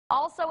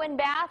Also in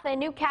Bath, a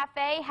new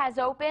cafe has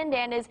opened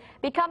and is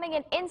becoming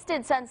an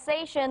instant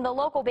sensation. The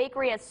local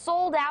bakery has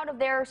sold out of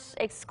their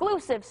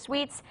exclusive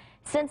sweets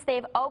since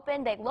they've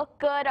opened. They look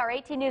good. Our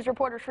 18 News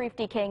reporter Sharif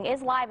D. King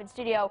is live in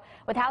studio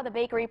with how the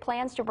bakery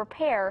plans to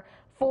prepare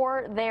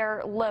for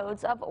their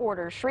loads of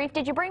orders. Sharif,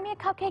 did you bring me a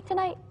cupcake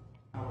tonight?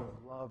 I would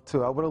have loved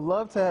to. I would have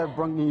loved to have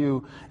brought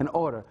you an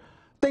order.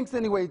 Thanks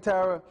anyway,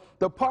 Tara.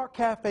 The Park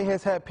Cafe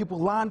has had people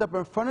lined up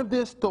in front of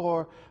their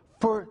store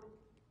for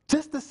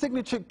just the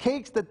signature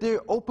cakes that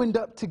they're opened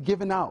up to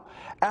giving out.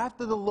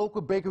 After the local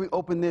bakery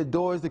opened their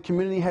doors, the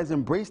community has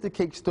embraced the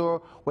cake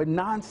store with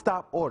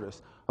non-stop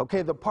orders.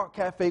 Okay, the Park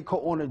Cafe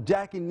co-owner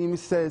Jackie Nemes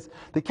says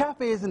the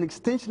cafe is an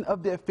extension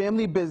of their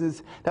family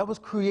business that was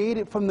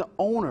created from the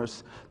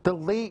owners, the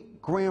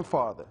late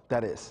grandfather,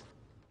 that is.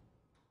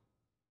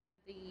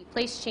 The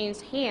place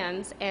changed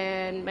hands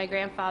and my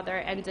grandfather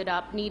ended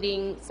up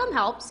needing some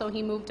help, so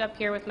he moved up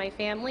here with my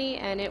family,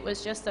 and it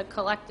was just a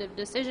collective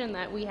decision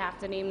that we have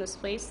to name this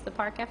place the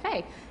Park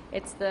Cafe.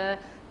 It's the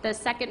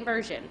second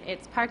version.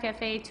 It's Park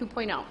Cafe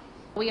 2.0.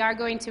 We are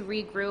going to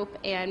regroup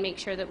and make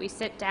sure that we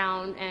sit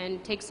down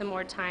and take some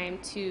more time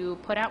to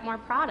put out more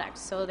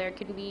products so there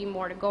can be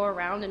more to go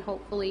around, and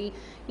hopefully,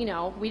 you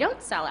know, we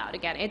don't sell out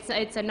again.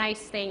 It's a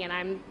nice thing, and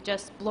I'm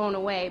just blown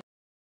away.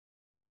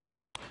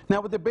 Now,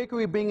 with the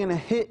bakery being a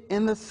hit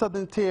in the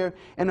southern tier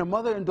and a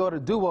mother and daughter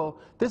duo,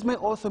 this may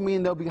also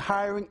mean they'll be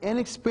hiring and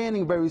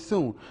expanding very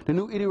soon. The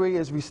new eatery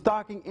is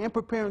restocking and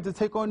preparing to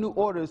take on new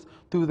orders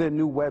through their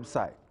new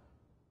website.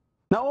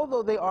 Now,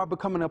 although they are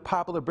becoming a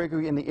popular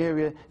bakery in the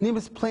area,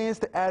 Nemes plans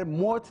to add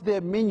more to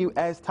their menu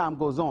as time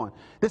goes on.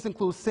 This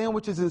includes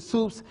sandwiches and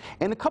soups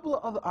and a couple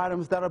of other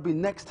items that will be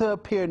next to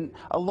appear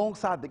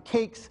alongside the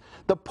cakes.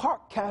 The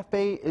Park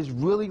Cafe is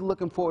really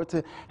looking forward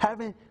to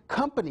having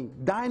company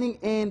dining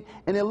in,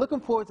 and they're looking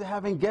forward to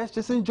having guests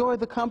just enjoy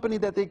the company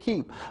that they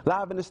keep.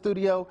 Live in the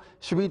studio,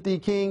 Sharif D.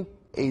 King,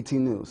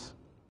 18 News.